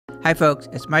Hi folks,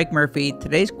 it's Mike Murphy.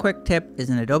 Today's quick tip is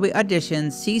in Adobe Audition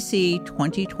CC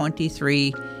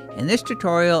 2023. In this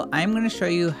tutorial, I'm going to show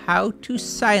you how to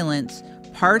silence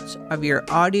parts of your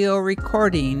audio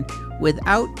recording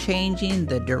without changing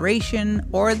the duration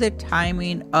or the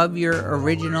timing of your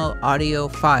original audio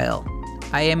file.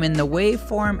 I am in the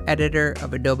Waveform editor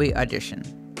of Adobe Audition.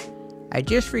 I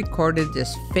just recorded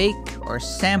this fake or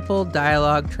sample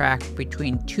dialogue track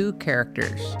between two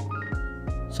characters.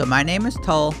 So my name is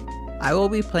Tull. I will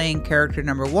be playing character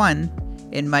number 1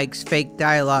 in Mike's fake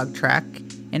dialogue track,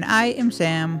 and I am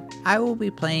Sam. I will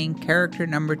be playing character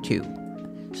number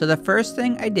 2. So the first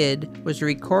thing I did was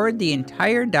record the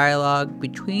entire dialogue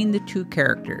between the two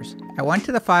characters. I went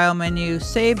to the file menu,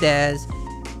 saved as,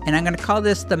 and I'm going to call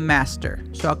this the master.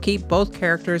 So I'll keep both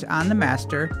characters on the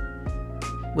master.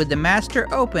 With the master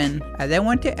open, I then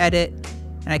went to edit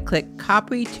and I clicked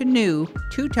copy to new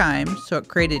 2 times, so it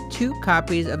created 2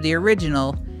 copies of the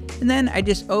original. And then I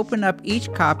just opened up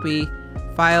each copy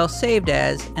file saved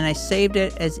as, and I saved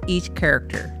it as each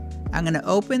character. I'm going to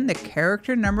open the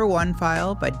character number 1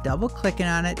 file by double clicking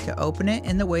on it to open it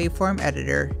in the waveform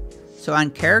editor. So on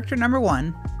character number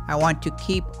 1, I want to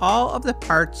keep all of the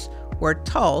parts where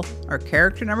Tull, or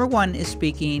character number 1, is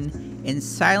speaking, and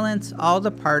silence all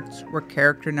the parts where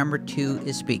character number 2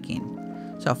 is speaking.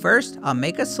 So first, I'll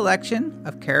make a selection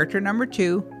of character number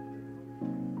 2.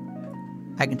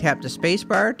 I can tap the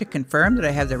spacebar to confirm that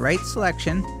I have the right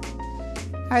selection.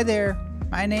 Hi there,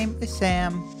 my name is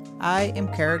Sam. I am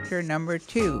character number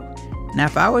 2. Now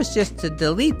if I was just to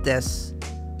delete this,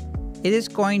 it is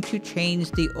going to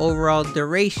change the overall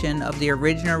duration of the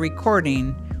original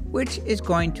recording, which is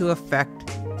going to affect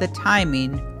the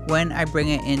timing when I bring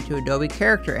it into Adobe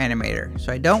Character Animator.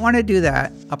 So I don't want to do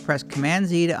that. I'll press Command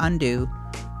Z to undo.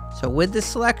 So with the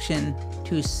selection,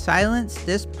 to silence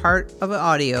this part of the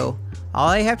audio, all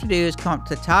I have to do is come up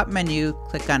to the top menu,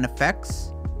 click on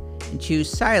Effects, and choose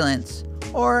Silence,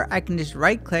 or I can just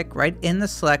right click right in the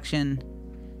selection,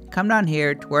 come down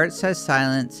here to where it says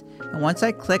Silence, and once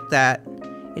I click that,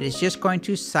 it is just going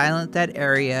to silence that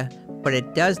area, but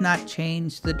it does not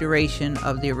change the duration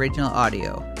of the original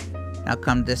audio. Now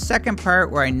come to the second part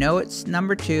where I know it's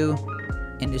number 2,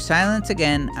 and to silence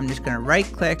again, I'm just going to right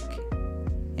click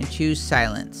and choose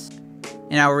Silence.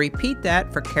 And I'll repeat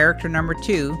that for character number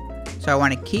 2. So I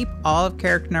want to keep all of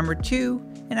character number 2,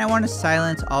 and I want to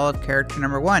silence all of character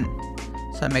number 1.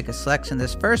 So I make a selection of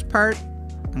this first part.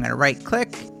 I'm going to right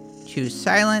click, choose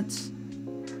Silence.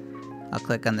 I'll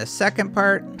click on the second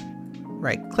part,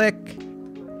 right click,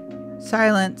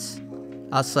 Silence.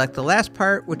 I'll select the last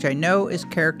part, which I know is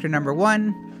character number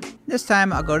 1. This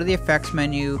time I'll go to the effects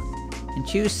menu and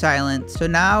choose Silence. So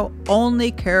now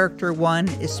only character 1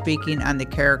 is speaking on the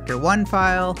character 1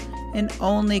 file, and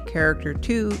only character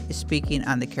 2 is speaking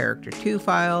on the character 2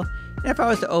 file. And if I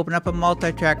was to open up a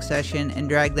multi-track session and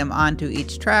drag them onto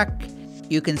each track,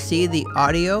 you can see the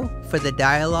audio for the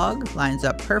dialogue lines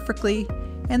up perfectly,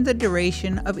 and the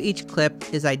duration of each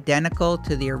clip is identical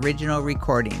to the original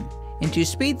recording. And to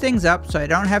speed things up so I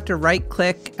don't have to right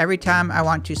click every time I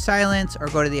want to silence or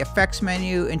go to the effects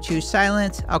menu and choose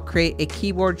silence, I'll create a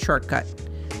keyboard shortcut.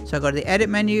 So I'll go to the edit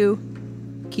menu,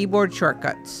 keyboard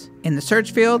shortcuts. In the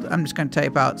search field, I'm just going to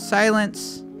type out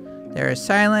silence. There is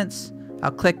silence.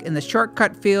 I'll click in the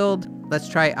shortcut field. Let's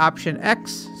try option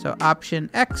X. So option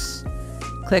X,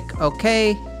 click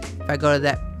OK. If I go to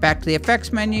that back to the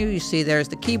effects menu, you see there's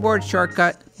the keyboard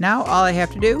shortcut. Now all I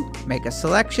have to do, make a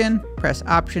selection, press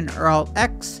option or alt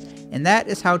X, and that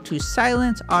is how to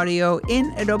silence audio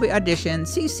in Adobe Audition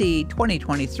CC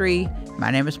 2023. My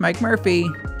name is Mike Murphy.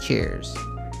 Cheers.